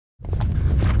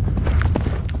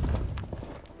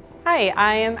Hi,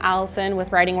 I am Allison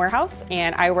with Riding Warehouse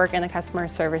and I work in the customer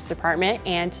service department,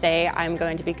 and today I'm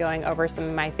going to be going over some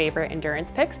of my favorite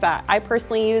endurance picks that I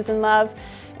personally use and love.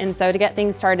 And so to get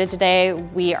things started today,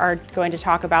 we are going to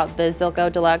talk about the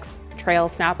Zilco Deluxe Trail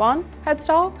Snap-On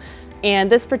headstall.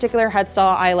 And this particular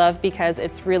headstall I love because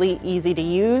it's really easy to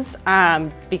use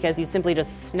because you simply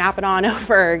just snap it on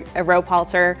over a rope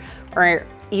halter or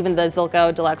even the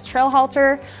Zilco Deluxe Trail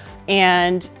halter.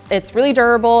 And it's really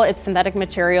durable. It's synthetic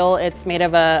material. It's made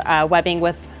of a webbing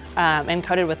with and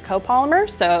coated with copolymer.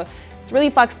 So it's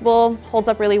really flexible, holds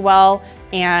up really well.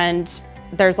 And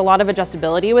there's a lot of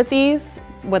adjustability with these,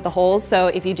 with the holes. So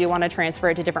if you do want to transfer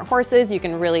it to different horses, you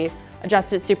can really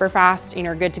adjust it super fast and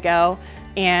you're good to go.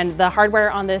 And the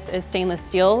hardware on this is stainless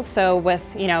steel. So with,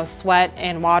 sweat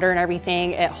and water and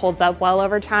everything, it holds up well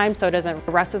over time. So it doesn't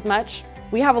rust as much.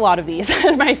 We have a lot of these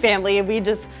in my family. We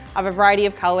just have a variety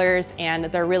of colors and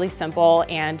they're really simple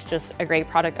and just a great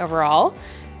product overall.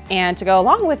 And to go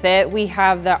along with it, we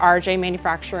have the RJ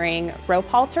Manufacturing rope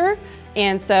halter.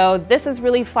 And so this is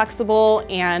really flexible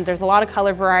and there's a lot of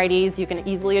color varieties. You can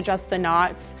easily adjust the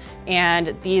knots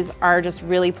and these are just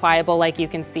really pliable, like you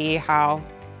can see how,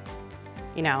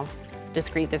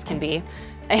 discreet this can be.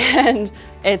 And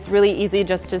it's really easy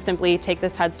just to simply take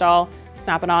this headstall,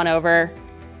 snap it on over,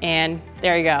 and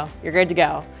there you go, you're good to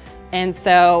go. And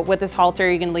so with this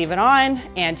halter, you can leave it on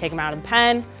and take them out of the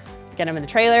pen, get them in the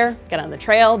trailer, get on the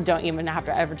trail, don't even have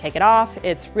to ever take it off.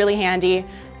 It's really handy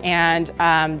and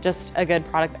just a good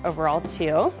product overall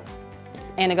too.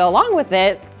 And to go along with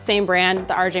it, same brand,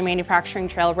 the RJ Manufacturing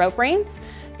Trail Rope Reins.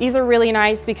 These are really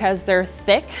nice because they're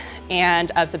thick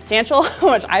and substantial,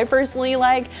 which I personally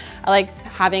like. I like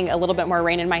having a little bit more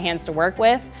rein in my hands to work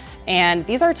with. And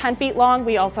these are 10 feet long.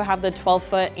 We also have the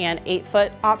 12-foot and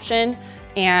 8-foot option.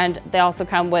 And they also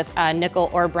come with nickel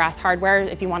or brass hardware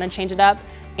if you want to change it up.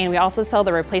 And we also sell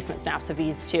the replacement snaps of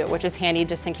these too, which is handy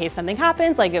just in case something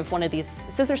happens. Like if one of these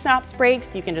scissor snaps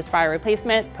breaks, you can just buy a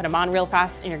replacement, put them on real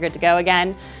fast, and you're good to go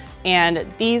again.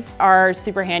 And these are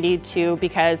super handy too,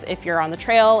 because if you're on the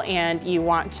trail and you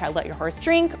want to let your horse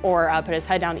drink or put his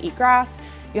head down to eat grass,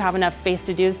 you have enough space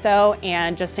to do so.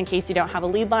 And just in case you don't have a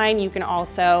lead line, you can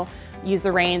also use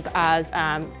the reins as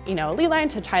a lead line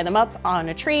to tie them up on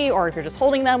a tree, or if you're just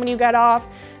holding them when you get off.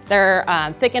 They're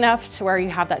thick enough to where you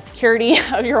have that security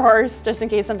of your horse, just in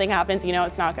case something happens,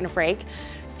 it's not gonna break.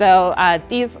 So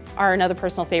these are another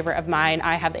personal favorite of mine.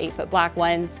 I have the 8-foot black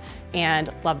ones and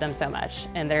love them so much.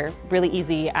 And they're really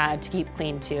easy to keep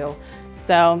clean too.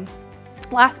 So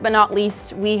last but not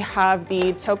least, we have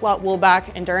the Toklat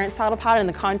Woolback Endurance Saddle Pad in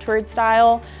the contoured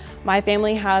style. My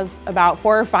family has about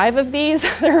 4 or 5 of these.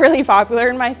 They're really popular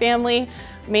in my family,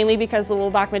 mainly because the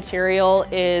woolback material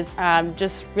is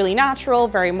just really natural,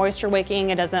 very moisture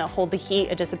wicking. It doesn't hold the heat,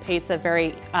 it dissipates it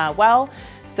very well.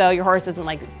 So your horse isn't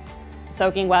like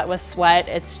soaking wet with sweat.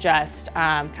 It's just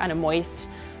kind of moist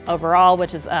overall,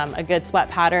 which is a good sweat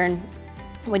pattern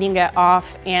when you get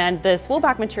off. And this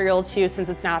woolback material too, since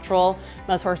it's natural,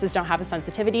 most horses don't have a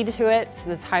sensitivity to it,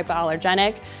 so it's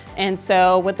hypoallergenic. And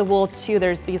so with the wool too,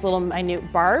 there's these little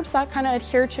minute barbs that kind of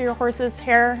adhere to your horse's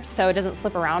hair, so it doesn't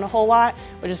slip around a whole lot,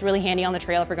 which is really handy on the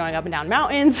trail if you're going up and down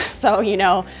mountains. So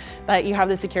that you have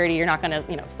the security, you're not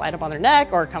gonna slide up on their neck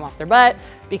or come off their butt,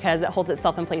 because it holds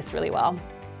itself in place really well.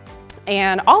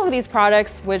 And all of these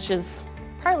products, which is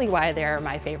partly why they're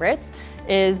my favorites,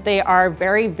 is they are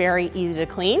very, very easy to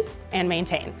clean and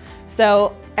maintain.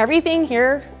 So everything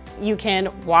here you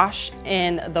can wash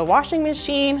in the washing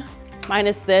machine,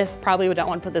 minus this. Probably we don't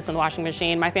want to put this in the washing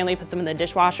machine. My family puts them in the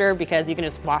dishwasher because you can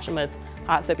just wash them with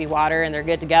hot soapy water and they're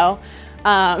good to go.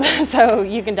 So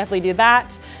you can definitely do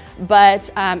that. But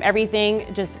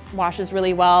everything just washes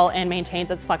really well and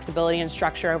maintains its flexibility and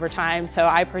structure over time. So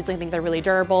I personally think they're really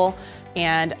durable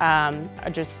and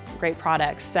are just great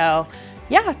products. So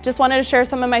yeah, just wanted to share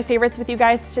some of my favorites with you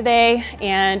guys today.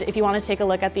 And if you want to take a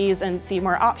look at these and see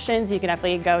more options, you can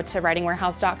definitely go to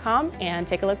ridingwarehouse.com and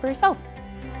take a look for yourself.